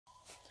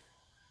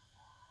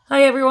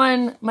Hi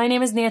everyone, my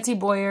name is Nancy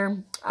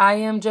Boyer. I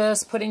am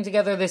just putting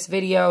together this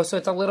video so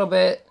it's a little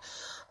bit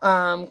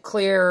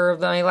clearer.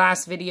 My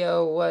last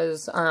video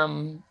was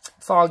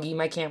foggy.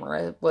 My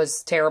camera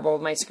was terrible.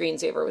 My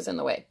screensaver was in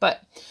the way.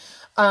 But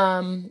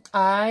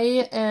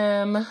I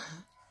am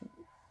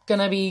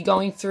going to be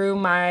going through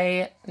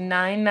my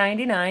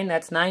 $9.99,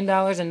 that's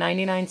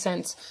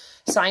 $9.99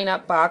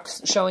 sign-up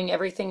box, showing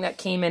everything that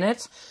came in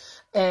it,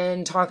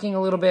 and talking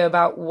a little bit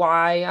about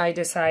why I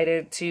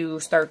decided to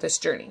start this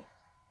journey.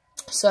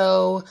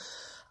 So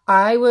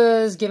I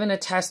was given a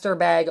tester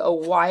bag a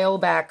while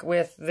back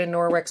with the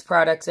Norwex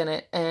products in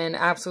it and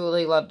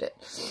absolutely loved it.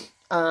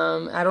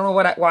 I don't know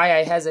why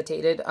I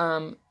hesitated.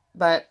 And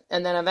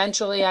then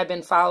eventually I've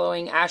been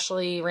following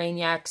Ashley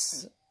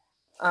Raignac's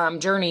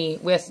journey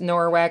with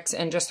Norwex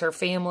and just her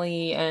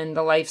family and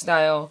the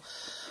lifestyle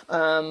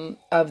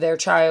of their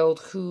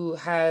child who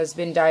has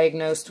been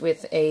diagnosed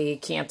with a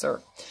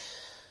cancer.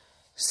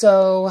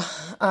 So,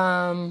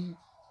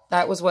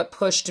 that was what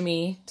pushed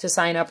me to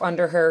sign up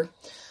under her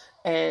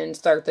and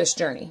start this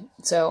journey.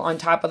 So on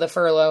top of the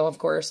furlough, of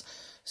course.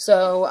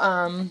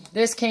 So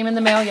this came in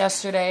the mail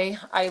yesterday.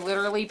 I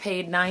literally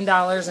paid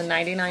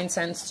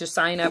 $9.99 to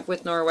sign up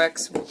with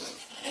Norwex.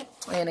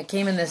 And it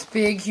came in this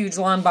big, huge,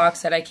 long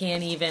box that I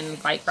can't even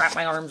wrap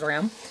my arms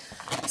around.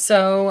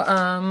 So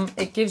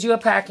it gives you a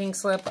packing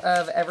slip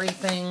of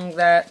everything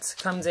that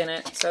comes in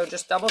it. So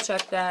just double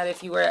check that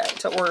if you were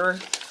to order.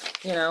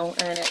 You know,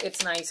 and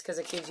it's nice because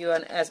it gives you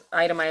an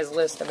itemized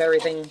list of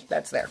everything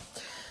that's there.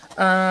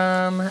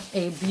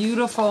 A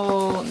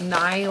beautiful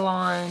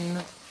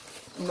nylon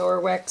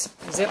Norwex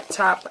zip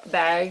top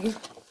bag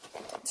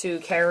to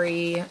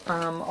carry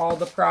all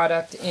the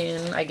product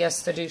in, I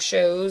guess, to do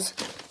shows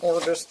or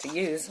just to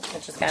use,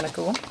 which is kind of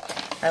cool.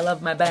 I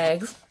love my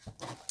bags.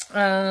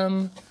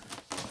 A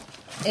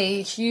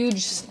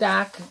huge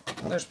stack.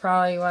 There's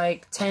probably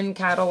like 10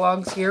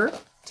 catalogs here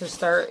to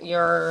start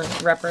your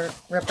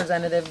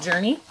representative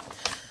journey.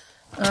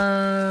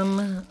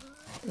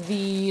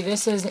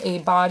 This is a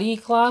body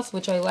cloth,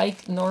 which I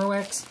like.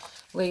 Norwex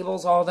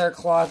labels all their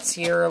cloths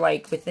here,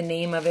 like with the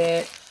name of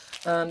it,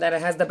 that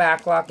it has the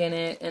back lock in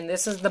it, and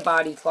this is the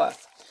body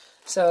cloth.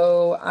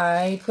 So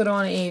I put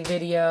on a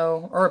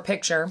video, or a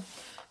picture,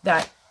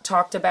 that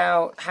talked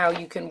about how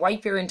you can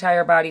wipe your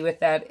entire body with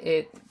that.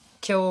 It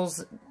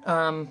kills,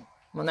 well,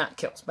 not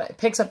kills, but it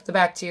picks up the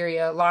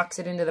bacteria, locks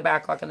it into the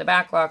back lock, and the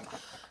back lock,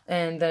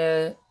 and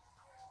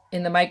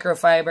in the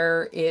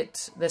microfiber,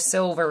 the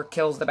silver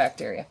kills the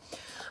bacteria.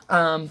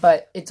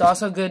 But it's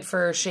also good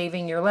for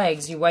shaving your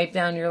legs. You wipe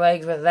down your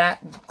legs with that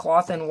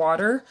cloth and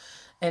water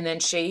and then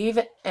shave,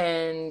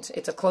 and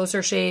it's a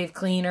closer shave,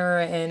 cleaner,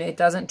 and it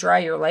doesn't dry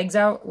your legs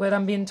out, what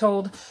I'm being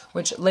told,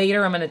 which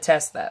later I'm going to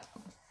test that.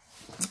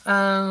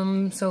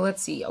 So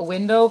let's see, a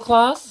window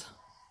cloth,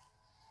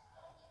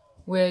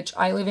 which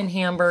I live in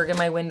Hamburg and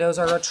my windows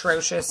are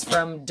atrocious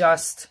from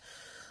dust.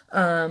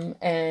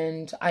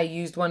 And I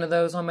used one of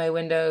those on my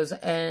windows,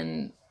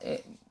 and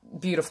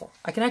beautiful.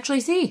 I can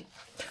actually see.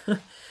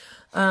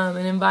 An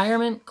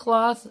environment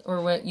cloth,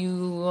 or what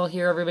you will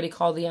hear everybody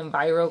call the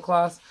Enviro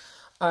cloth.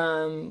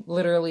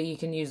 Literally, you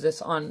can use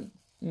this on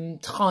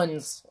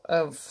tons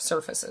of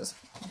surfaces.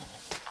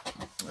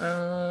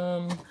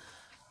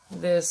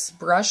 This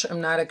brush,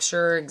 I'm not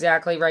sure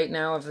exactly right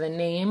now of the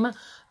name,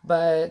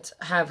 but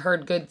have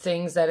heard good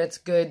things that it's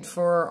good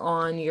for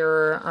on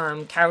your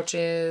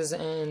couches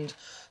and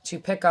to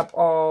pick up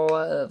all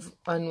of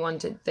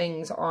unwanted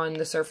things on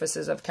the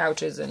surfaces of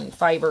couches and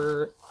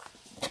fabric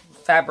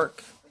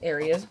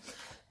areas.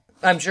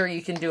 I'm sure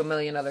you can do a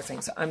million other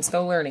things. I'm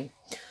still learning.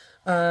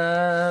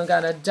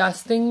 Got a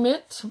dusting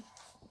mitt,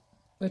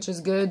 which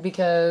is good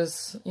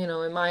because, you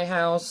know, in my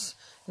house,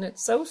 and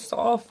it's so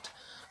soft.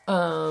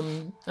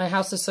 My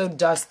house is so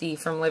dusty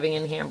from living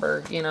in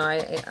Hamburg. You know,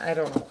 I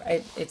don't know.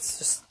 It's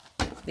just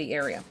the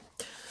area.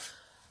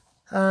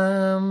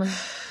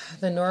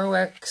 The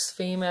Norwex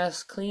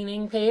famous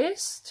cleaning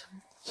paste,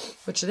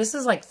 which this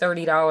is like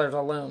 $30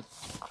 alone.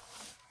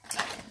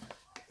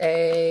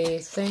 A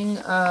thing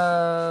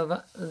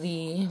of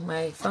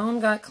my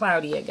phone got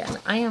cloudy again.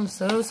 I am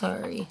so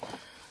sorry.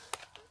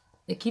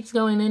 It keeps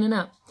going in and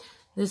out.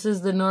 This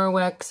is the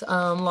Norwex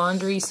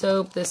laundry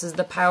soap. This is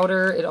the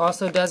powder. It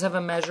also does have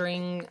a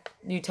measuring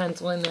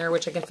utensil in there,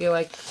 which I can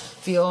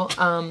feel.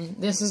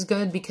 This is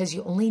good because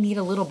you only need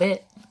a little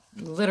bit.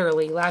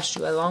 Literally lasts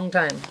you a long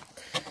time.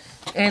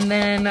 And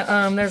then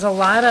there's a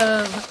lot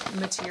of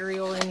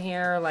material in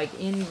here, like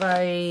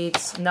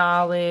invites,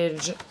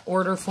 knowledge,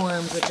 order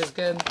forms, which is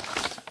good.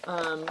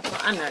 I'm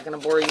not going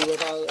to bore you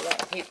with all of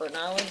that paper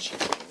knowledge.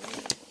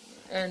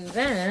 And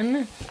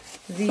then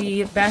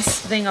the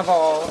best thing of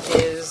all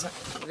is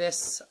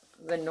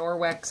the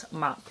Norwex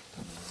mop,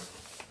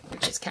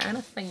 which is kind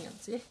of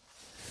fancy.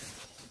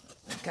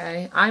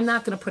 Okay, I'm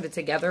not going to put it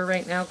together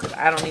right now because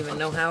I don't even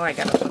know how. I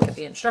got to look at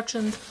the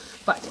instructions.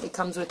 But it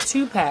comes with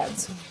 2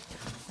 pads.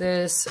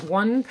 This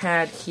one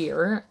pad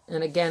here,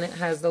 and again, it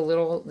has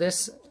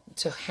this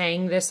to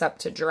hang this up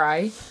to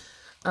dry.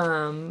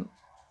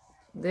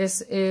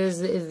 This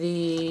is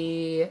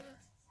the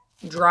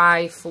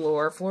dry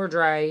floor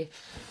dry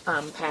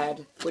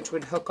pad, which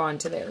would hook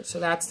onto there. So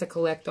that's to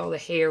collect all the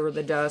hair,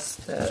 the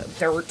dust, the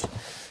dirt,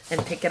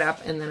 and pick it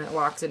up, and then it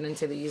locks it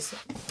into these.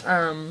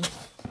 And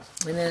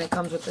then it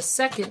comes with the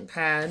second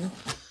pad,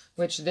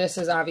 which this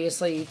is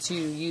obviously to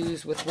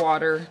use with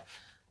water.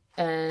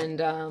 And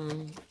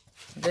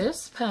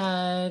this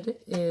pad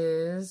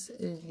is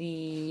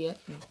the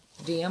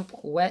damp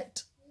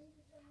wet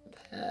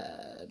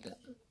pad.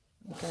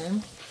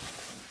 Okay.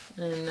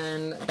 And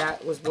then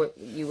that was what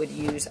you would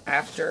use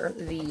after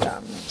the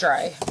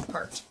dry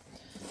part,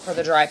 or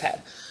the dry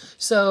pad.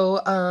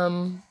 So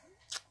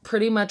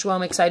pretty much, well,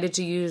 I'm excited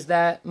to use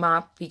that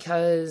mop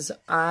because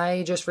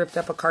I just ripped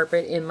up a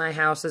carpet in my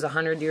house. It's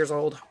 100 years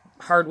old,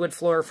 hardwood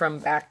floor from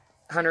back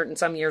 100 and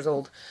some years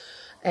old.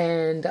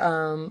 And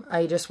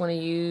I just want to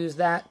use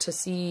that to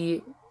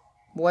see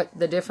what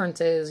the difference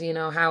is, you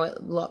know, how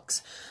it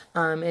looks,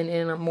 and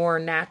in a more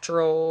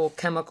natural,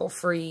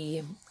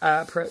 chemical-free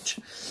approach.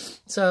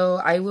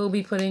 So I will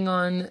be putting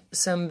on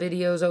some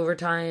videos over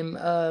time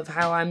of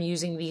how I'm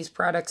using these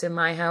products in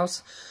my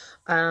house.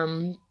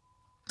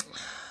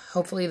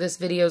 Hopefully this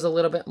video is a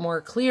little bit more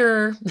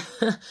clear,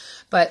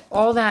 but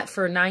all that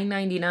for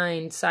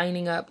 $9.99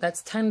 signing up,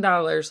 that's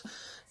 $10.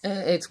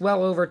 It's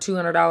well over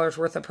 $200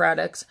 worth of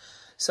products.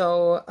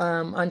 So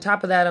on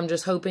top of that, I'm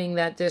just hoping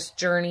that this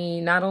journey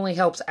not only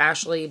helps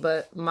Ashley,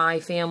 but my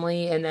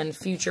family and then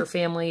future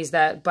families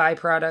that buy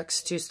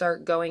products to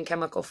start going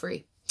chemical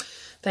free.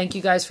 Thank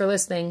you guys for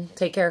listening.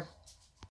 Take care.